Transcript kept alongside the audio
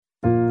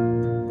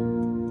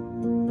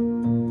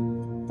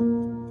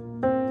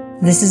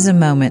This is a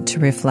moment to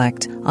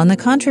reflect on the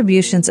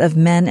contributions of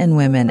men and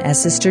women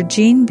as Sister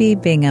Jean B.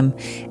 Bingham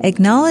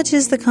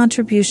acknowledges the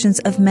contributions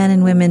of men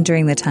and women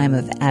during the time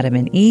of Adam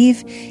and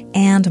Eve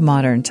and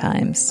modern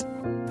times.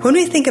 When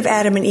we think of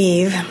Adam and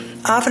Eve,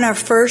 often our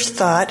first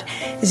thought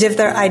is of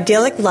their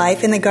idyllic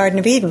life in the Garden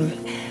of Eden.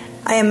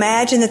 I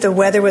imagine that the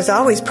weather was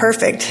always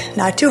perfect,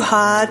 not too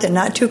hot and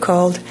not too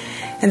cold,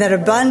 and that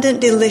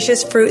abundant,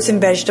 delicious fruits and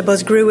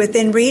vegetables grew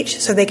within reach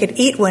so they could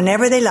eat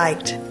whenever they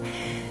liked.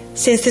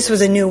 Since this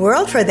was a new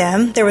world for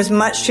them, there was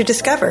much to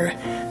discover,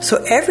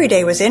 so every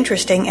day was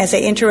interesting as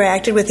they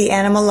interacted with the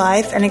animal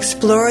life and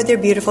explored their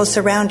beautiful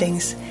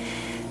surroundings.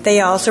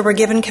 They also were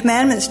given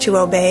commandments to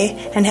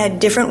obey and had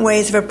different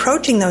ways of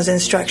approaching those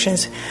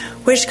instructions,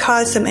 which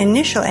caused some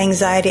initial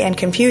anxiety and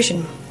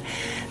confusion.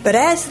 But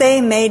as they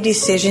made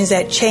decisions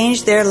that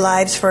changed their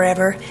lives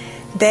forever,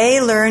 they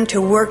learned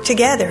to work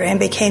together and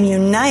became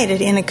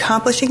united in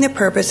accomplishing the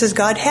purposes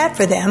God had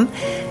for them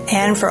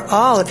and for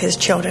all of His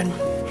children.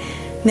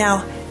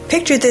 Now,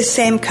 picture this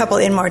same couple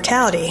in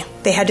mortality.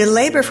 They had to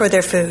labor for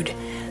their food.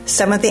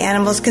 Some of the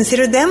animals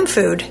considered them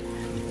food.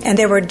 And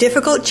there were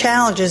difficult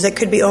challenges that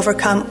could be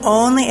overcome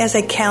only as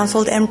they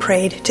counseled and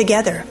prayed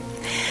together.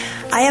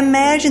 I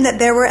imagine that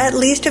there were at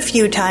least a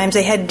few times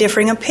they had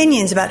differing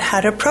opinions about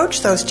how to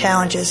approach those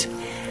challenges.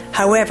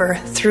 However,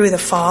 through the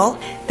fall,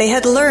 they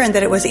had learned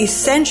that it was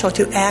essential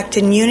to act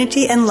in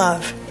unity and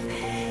love.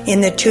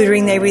 In the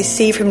tutoring they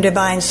received from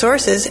divine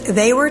sources,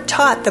 they were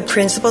taught the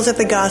principles of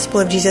the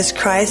gospel of Jesus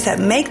Christ that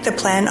make the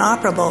plan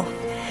operable.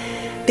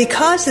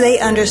 Because they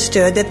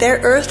understood that their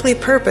earthly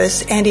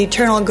purpose and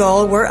eternal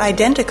goal were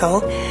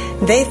identical,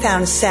 they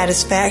found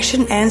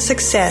satisfaction and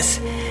success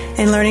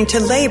in learning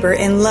to labor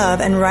in love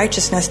and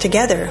righteousness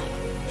together.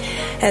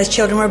 As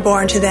children were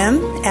born to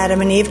them, Adam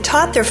and Eve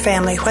taught their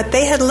family what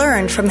they had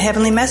learned from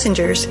heavenly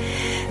messengers.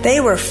 They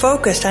were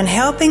focused on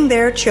helping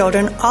their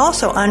children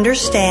also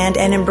understand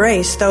and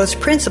embrace those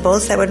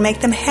principles that would make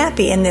them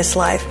happy in this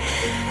life,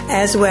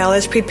 as well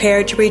as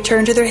prepared to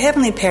return to their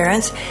heavenly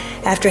parents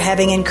after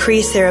having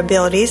increased their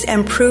abilities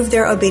and proved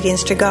their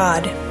obedience to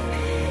God.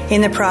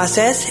 In the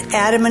process,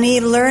 Adam and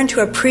Eve learned to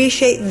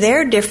appreciate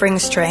their differing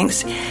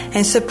strengths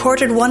and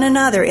supported one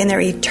another in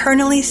their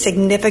eternally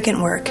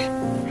significant work.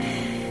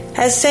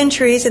 As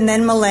centuries and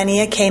then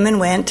millennia came and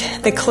went,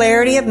 the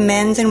clarity of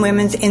men's and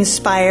women's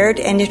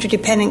inspired and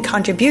interdependent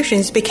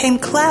contributions became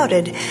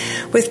clouded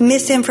with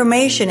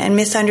misinformation and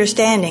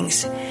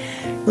misunderstandings.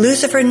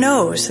 Lucifer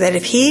knows that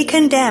if he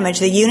can damage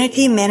the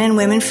unity men and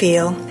women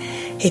feel,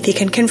 if he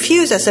can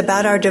confuse us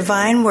about our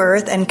divine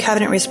worth and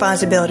covenant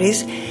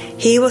responsibilities,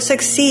 he will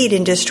succeed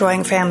in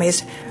destroying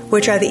families,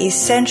 which are the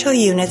essential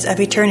units of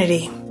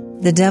eternity.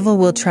 The devil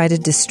will try to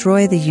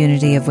destroy the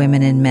unity of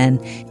women and men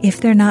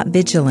if they're not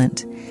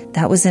vigilant.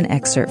 That was an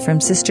excerpt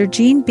from Sister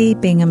Jean B.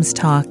 Bingham's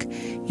talk,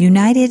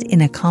 United in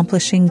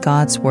Accomplishing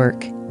God's Work.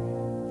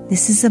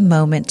 This is a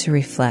moment to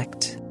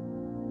reflect.